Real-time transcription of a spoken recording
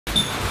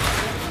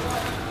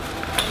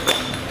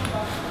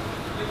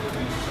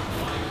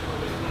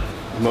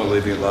I'm not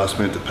leaving it last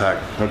minute to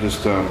pack. I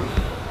just I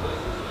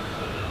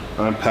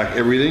don't pack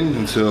everything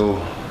until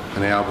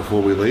an hour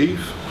before we leave.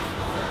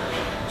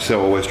 That's how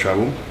I always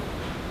travel.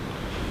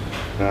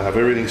 I have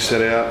everything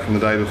set out from the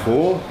day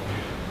before,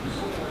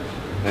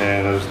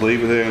 and I just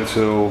leave it there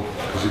until,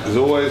 because there's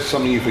always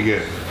something you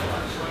forget.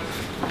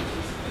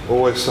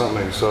 Always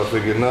something. So I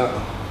figured,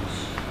 no,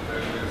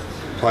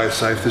 play it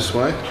safe this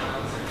way.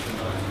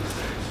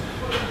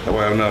 That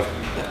way I've not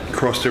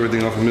crossed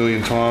everything off a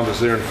million times. It's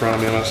there in front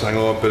of me. I'm not saying,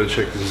 oh, I better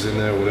check this is in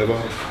there or whatever.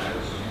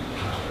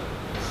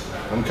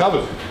 I'm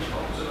covered.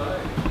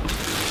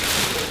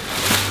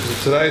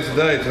 Today's the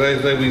day.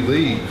 Today's the day we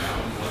leave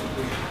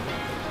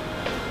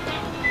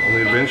on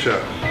the adventure.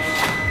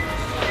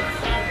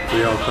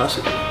 The Arnold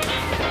Classic.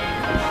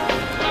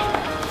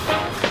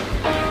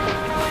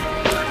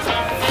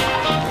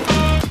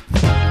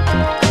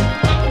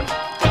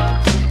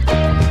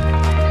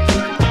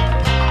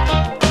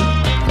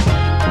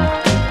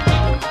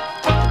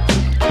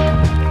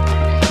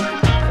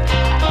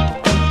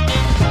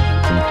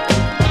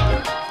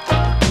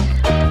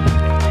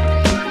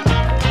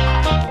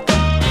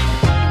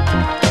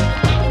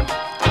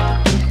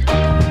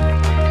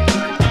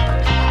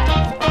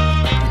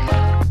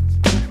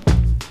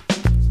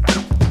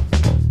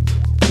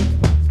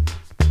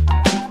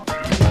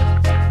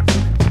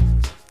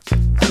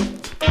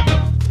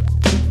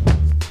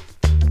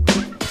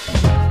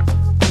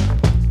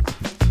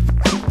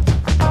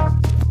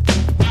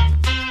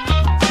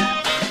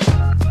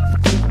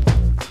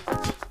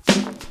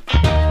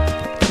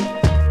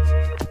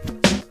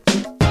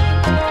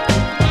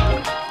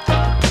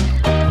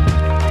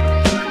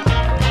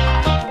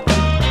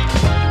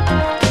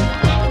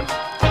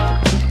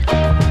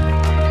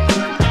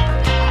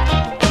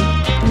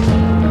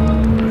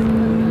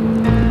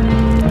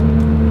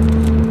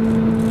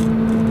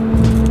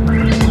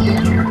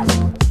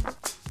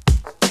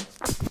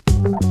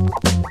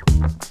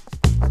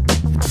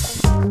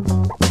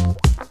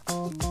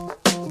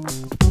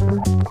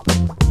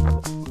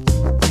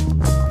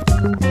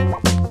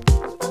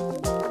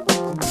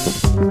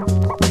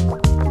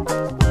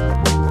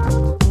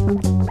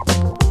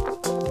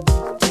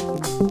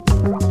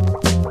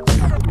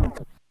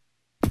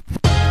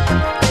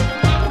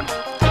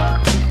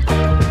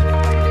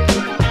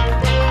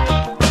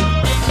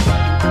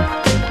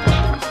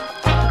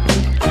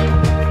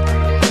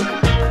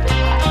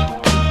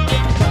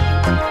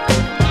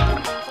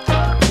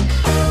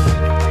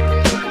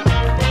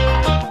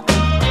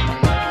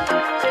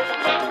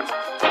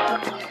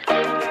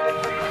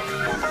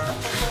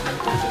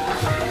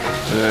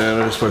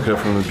 Woke up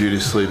from a beauty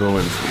sleep. I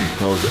was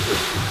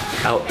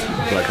out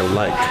like a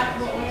lake.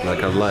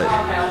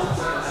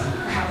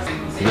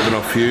 Living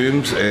off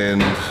fumes,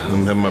 and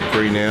I'm having my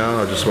pre now.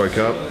 I just woke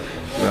up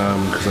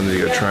because I need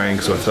to go train,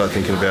 so I started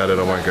thinking about it.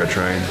 I won't go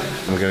train.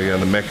 I'm going to go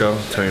to Mecca,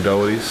 Tony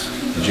Doherty's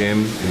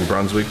gym in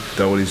Brunswick,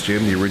 Doherty's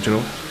gym, the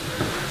original.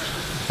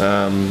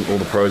 All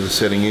the pros are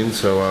setting in,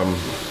 so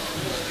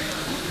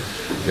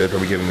yeah,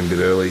 probably getting in a bit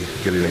early,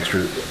 get an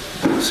extra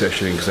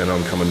session in because they know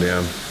I'm coming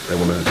down. They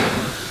want to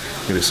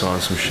get to sign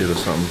some shit or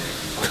something.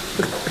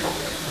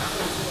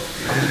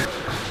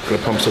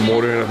 Gonna pump some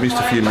water in. I've missed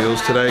a few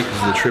meals today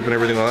because of the trip and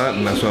everything like that,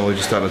 and that's why we're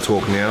just starting to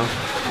talk now.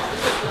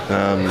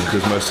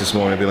 Because most this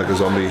morning I've been like a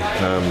zombie.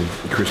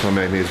 Chris, my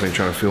mate, has been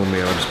trying to film me,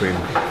 and I've just been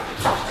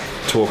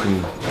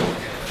talking.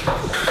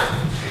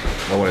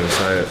 I won't even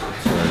say it.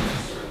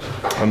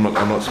 So I'm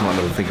not smart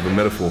enough to think of a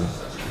metaphor.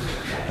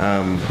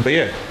 But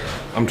yeah,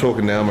 I'm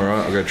talking now. I'm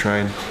alright. I'll go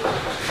train.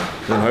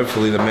 Then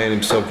hopefully the man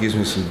himself gives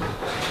me some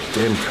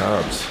damn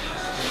carbs.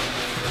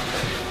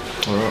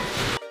 Alright.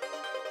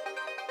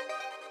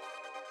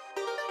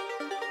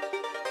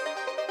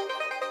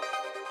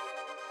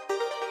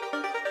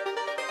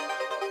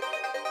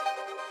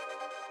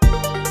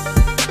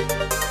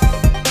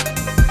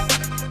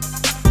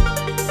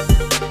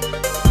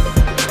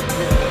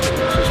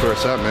 This is where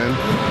it's at, man.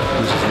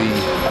 This is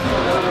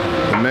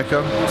the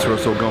Mecca. That's where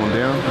it's all going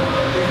down.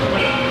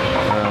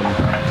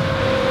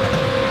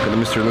 Got the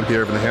Mr. Olympia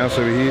over the house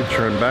over here,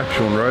 Sharon back,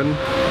 Sean Roden.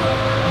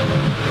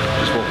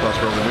 Just walked past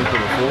Rolling Winter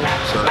before,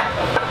 so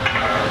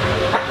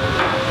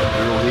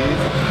we're all here.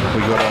 We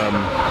got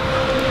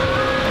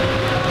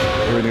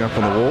everything up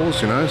on the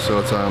walls, you know, so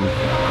it's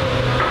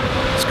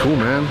cool,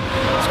 man.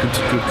 It's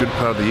good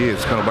part of the year.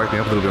 It's kind of waking me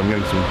up a little bit. I'm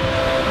getting some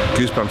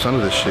goosebumps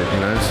under this shit, you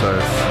know, so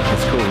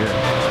it's cool,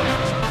 yeah.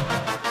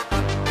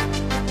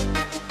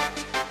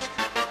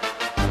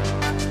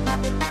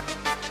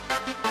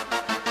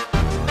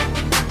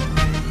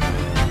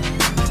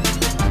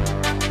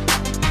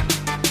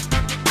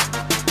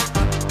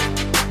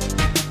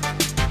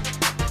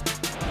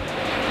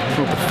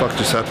 What the fuck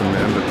just happened,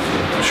 man?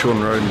 But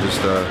Sean Roden just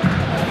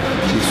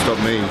he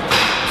stopped me.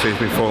 So he's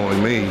been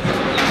following me,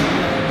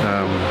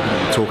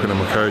 talking to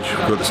my coach.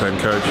 We've got the same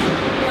coach,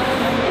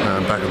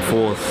 back and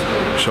forth,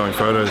 showing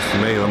photos to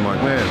me. I'm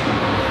like, man,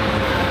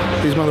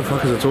 these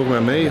motherfuckers are talking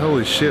about me.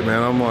 Holy shit,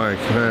 man! I'm like,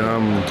 man,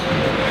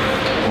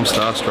 I'm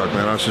starstruck,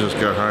 man. I should just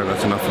go home.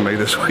 That's enough for me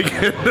this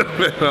weekend.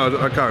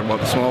 I can't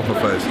wipe the smile off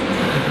my face.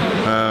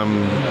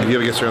 if you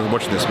ever get around to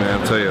watching this, man,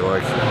 I'll tell you,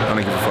 like, I don't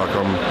give a fuck.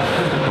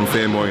 I'm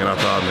fanboying it up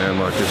hard, man.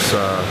 Like, it's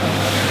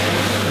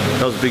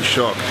that was a big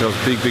shock. That was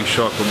a big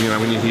shock. But, you know,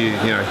 when you hear,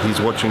 you know, he's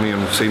watching me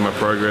and seeing my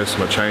progress,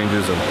 my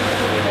changes, and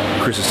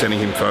Chris is sending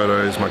him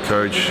photos, my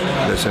coach,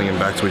 they're sending him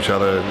back to each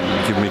other,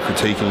 giving me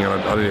critiquing, and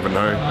I didn't even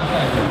know.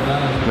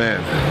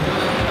 Man,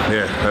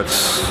 yeah,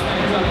 that's,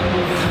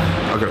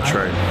 I gotta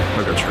train.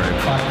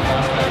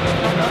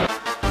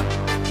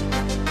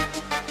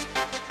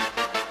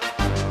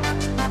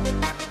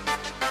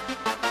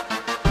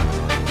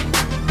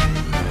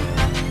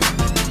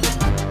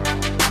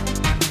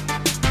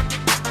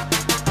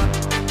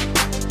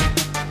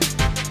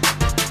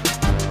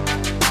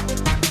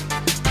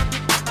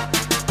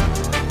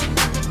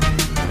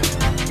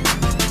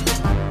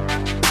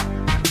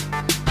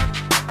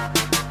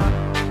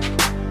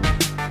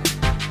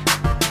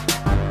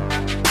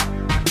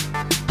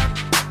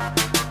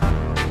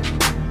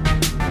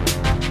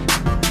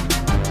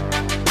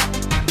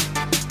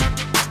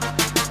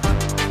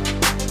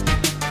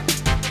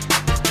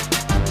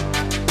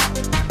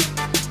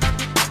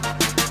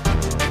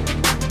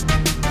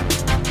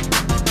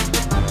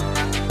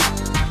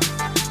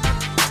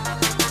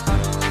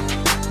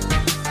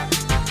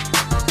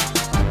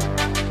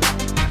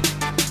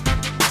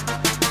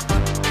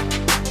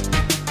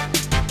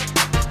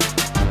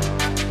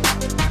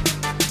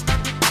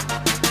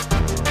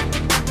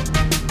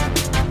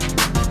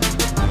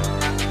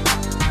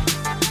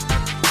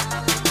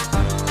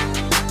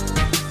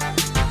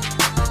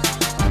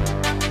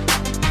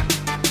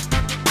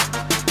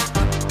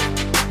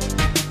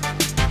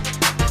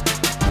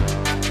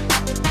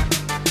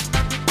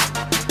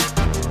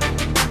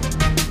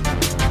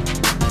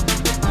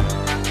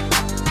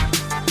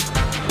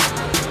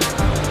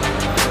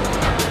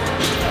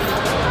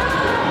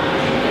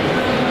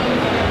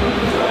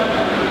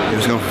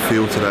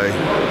 Field today.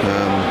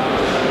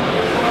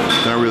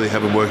 Don't really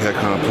have a workout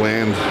kind of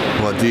planned.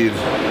 Well, I did,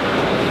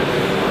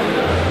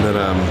 but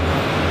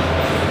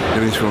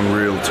everything's feeling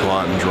real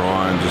tight and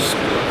dry and just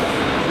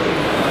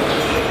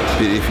a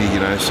bit iffy,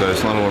 you know. So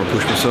it's not I want to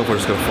push myself. I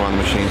just got to find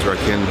the machines where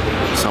I can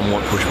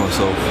somewhat push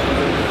myself.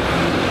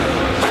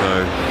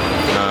 So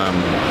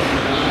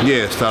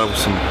yeah, started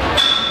with some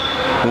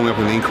warming up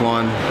on the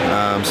incline,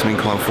 some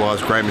incline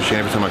flies. Great machine.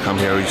 Every time I come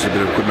here, I use a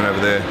bit of equipment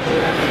over there.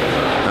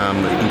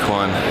 The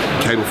incline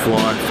cable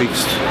fly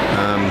fixed,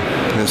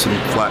 and then some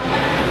flat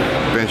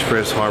bench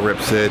press, high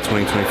reps there,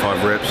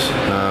 20-25 reps.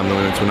 Then we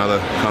went to another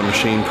kind of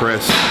machine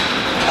press,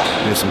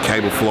 and some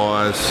cable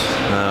flies.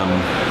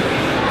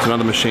 It's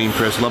another machine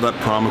press. Love that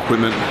prime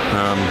equipment.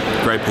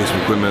 Great piece of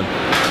equipment.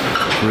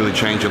 Really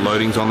change your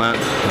loadings on that,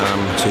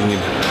 so you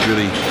can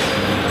really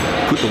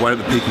put the weight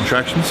at the peak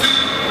contractions,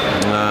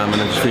 and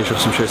then just finish off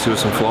some chest with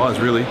some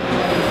flies, really.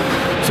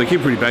 So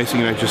keep it pretty basic,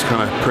 you know, just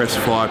kind of press,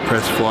 fly,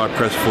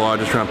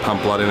 just trying to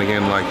pump blood in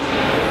again. Like,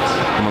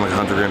 I'm on like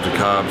 100 grams of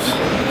carbs,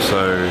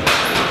 so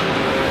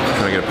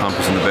trying to get a pump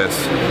isn't the best.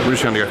 We're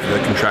just trying to go through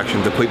the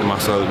contraction, deplete the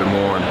muscle a little bit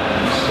more, and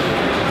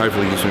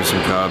hopefully give me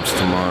some carbs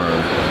tomorrow.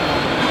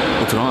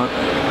 Or tonight.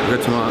 I'll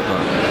go tonight,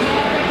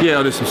 but yeah,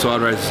 I'll do some side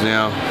raises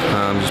now,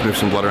 just move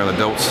some blood around the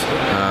delts,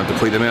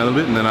 deplete them out a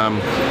little bit, and then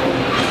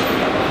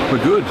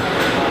we're good.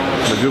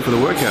 We're good for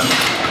the workout.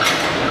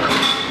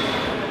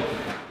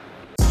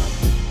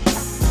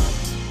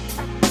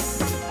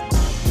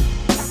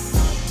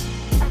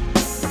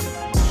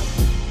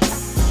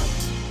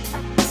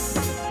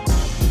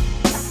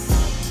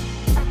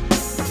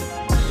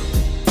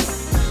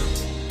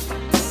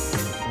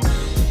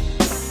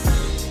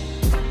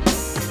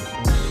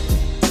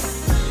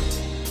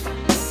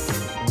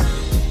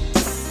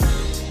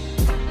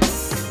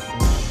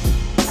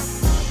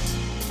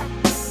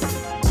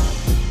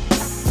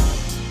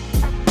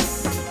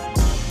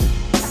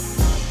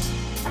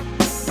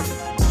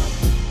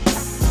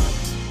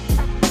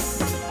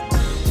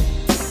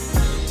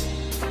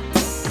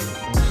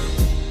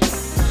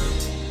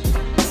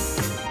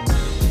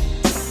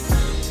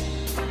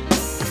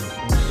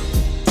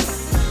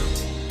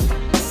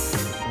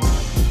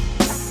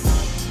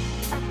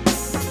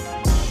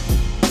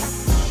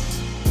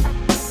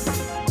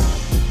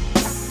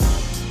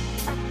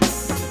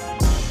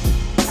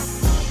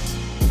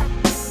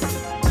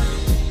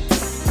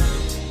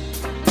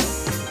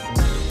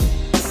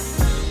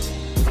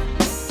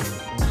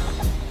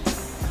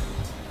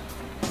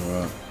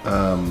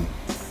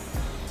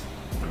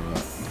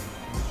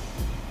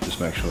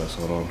 Make sure that's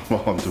not on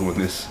while I'm doing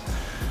this.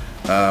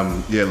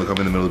 Yeah, look, I'm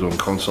in the middle of doing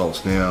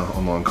consults now,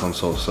 online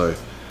consults, so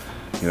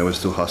you know, we're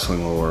still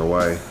hustling while we're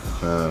away.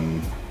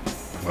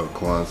 I've got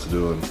clients to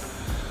do, and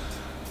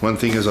one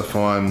thing is I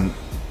find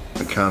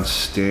I can't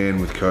stand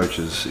with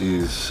coaches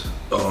is,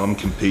 oh, I'm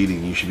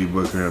competing, you should be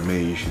working around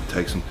me, you should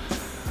take some.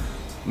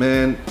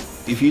 Man,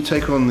 if you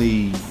take on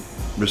the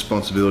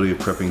responsibility of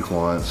prepping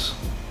clients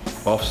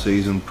off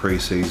season,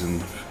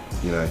 pre-season,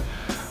 you know,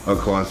 I've got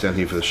clients down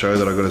here for the show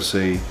that I've got to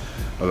see.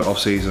 I've got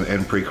off-season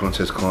and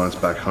pre-contest clients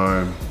back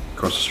home,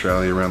 across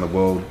Australia, around the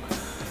world.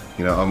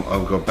 You know,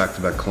 I've got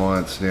back-to-back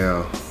clients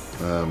now.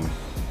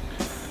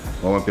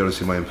 I won't be able to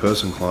see my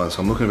in-person clients.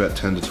 So I'm looking at about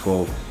 10 to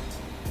 12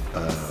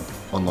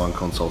 online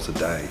consults a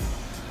day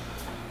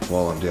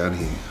while I'm down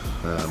here.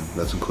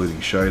 That's including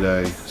show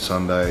day,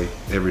 Sunday,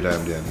 every day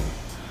I'm down here.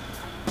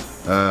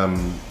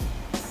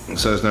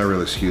 So there's no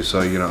real excuse.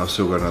 So, you know, I've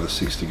still got another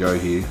 6 to go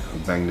here.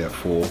 I've banged out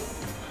 4.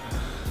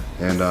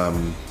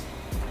 And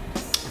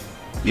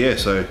yeah,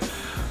 so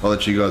I'll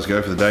let you guys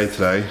go for the day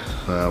today.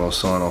 I'll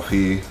sign off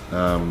here.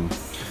 I'll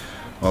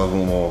have a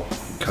little more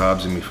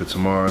carbs in me for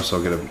tomorrow, so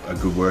I'll get a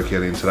good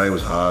workout in. Today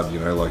was hard, you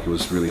know, like it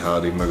was really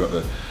hard, even though I got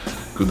the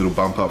good little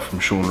bump up from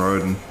Sean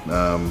Roden.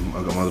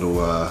 I got my little,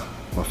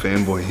 my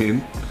fanboy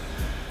in.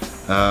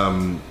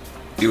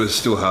 It was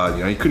still hard,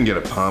 you know, you couldn't get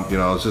a pump, you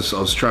know, I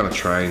was trying to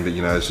train, but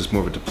you know, it's just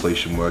more of a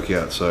depletion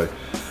workout. So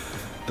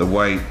the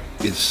weight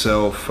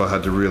itself, I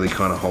had to really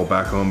kind of hold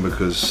back on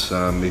because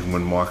even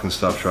when Mike and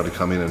stuff tried to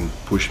come in and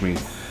push me,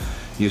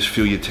 you just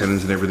feel your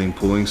tendons and everything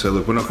pulling. So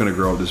look, we're not going to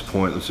grow at this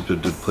point. It's a bit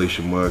of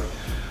depletion work.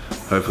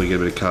 Hopefully get a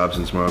bit of carbs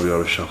in tomorrow. I'll be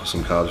able to shuffle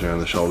some carbs around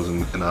the shoulders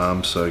and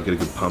arms, so get a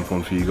good pump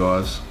on for you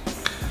guys.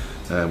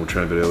 And we'll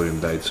train a bit earlier in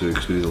the day too,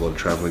 because we did a lot of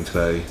traveling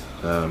today.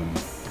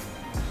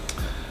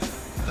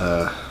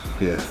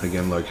 Yeah,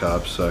 again, low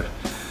carbs. So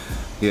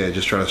yeah,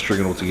 just trying to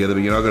string it all together.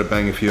 But you know, I've got to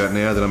bang a few out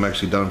now that I'm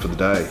actually done for the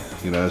day.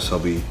 You know, so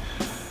I'll be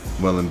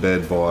well in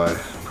bed by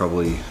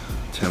probably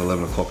 10,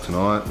 11 o'clock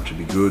tonight, which would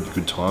be good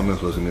time.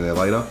 That's why I was going to be there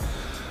later.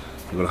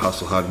 I've got to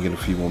hustle hard and get a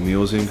few more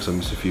meals in because I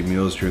missed a few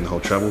meals during the whole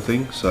travel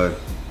thing. So,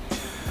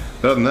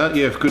 but other than that,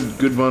 yeah,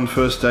 good one.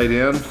 First day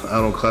down,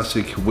 Arnold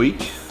Classic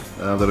week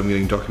that I'm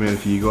getting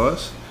documented for you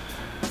guys.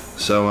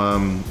 So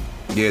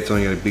yeah, it's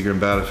only going to be bigger and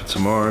badder for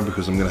tomorrow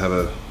because I'm going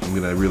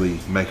to really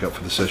make up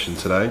for the session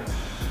today.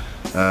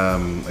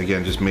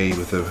 Again, just me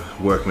with a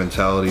work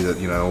mentality that,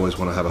 you know, I always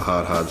want to have a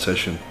hard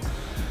session.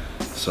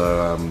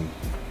 So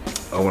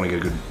I want to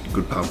get a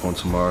good pump on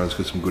tomorrow. Let's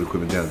get some good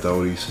equipment down at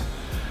Doherty's.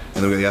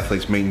 And then we've got the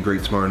athletes meet and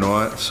greet tomorrow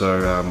night. So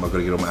I've got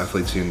to get all my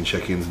athletes in and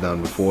check-ins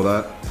done before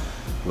that.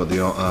 I've got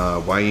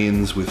the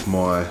weigh-ins with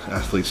my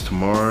athletes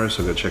tomorrow,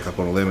 so I've got to check up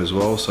on all them as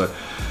well. So,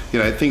 you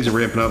know, things are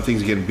ramping up,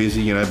 things are getting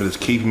busy, you know, but it's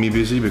keeping me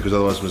busy because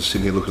otherwise I'm just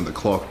sitting here looking at the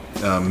clock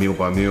meal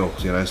by meal,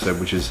 you know, so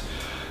which is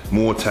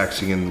more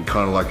taxing and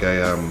kind of like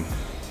a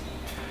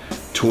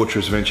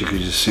torturous venture because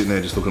you're just sitting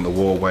there just looking at the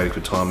wall waiting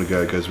for time to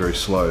go. It goes very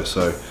slow.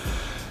 So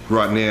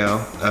right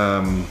now,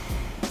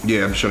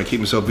 yeah, I'm just trying to keep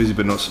myself busy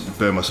but not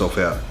burn myself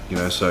out, you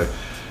know, so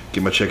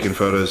get my check-in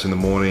photos in the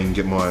morning,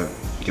 get my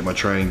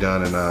training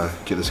done and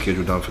get the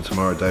schedule done for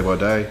tomorrow day by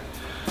day.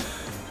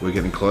 We're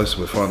getting close,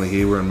 we're finally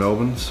here, we're in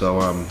Melbourne. So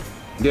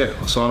yeah,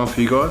 I'll sign off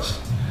for you guys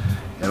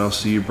and I'll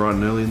see you bright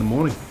and early in the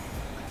morning.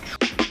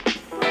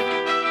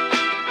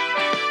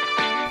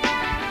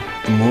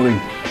 Good morning.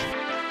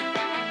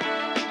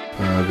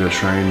 I've got to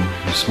train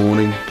this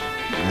morning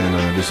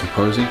and do some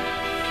posing.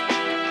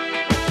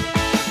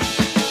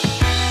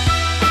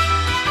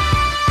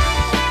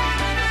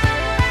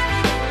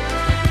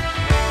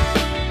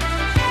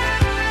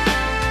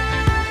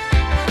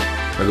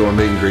 I got my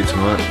meet and greet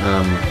tonight.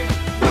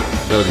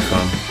 That'll be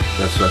fun.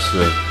 That's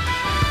the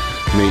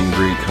meet and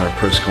greet kind of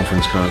press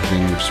conference kind of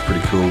thing, which is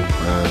pretty cool.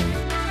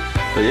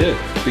 But yeah,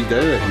 big day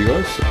there, you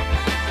guys.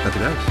 Happy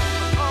days.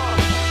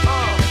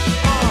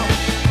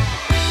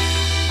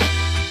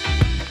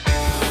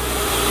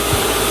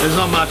 There's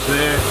not much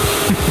there.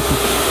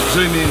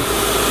 Zoom in.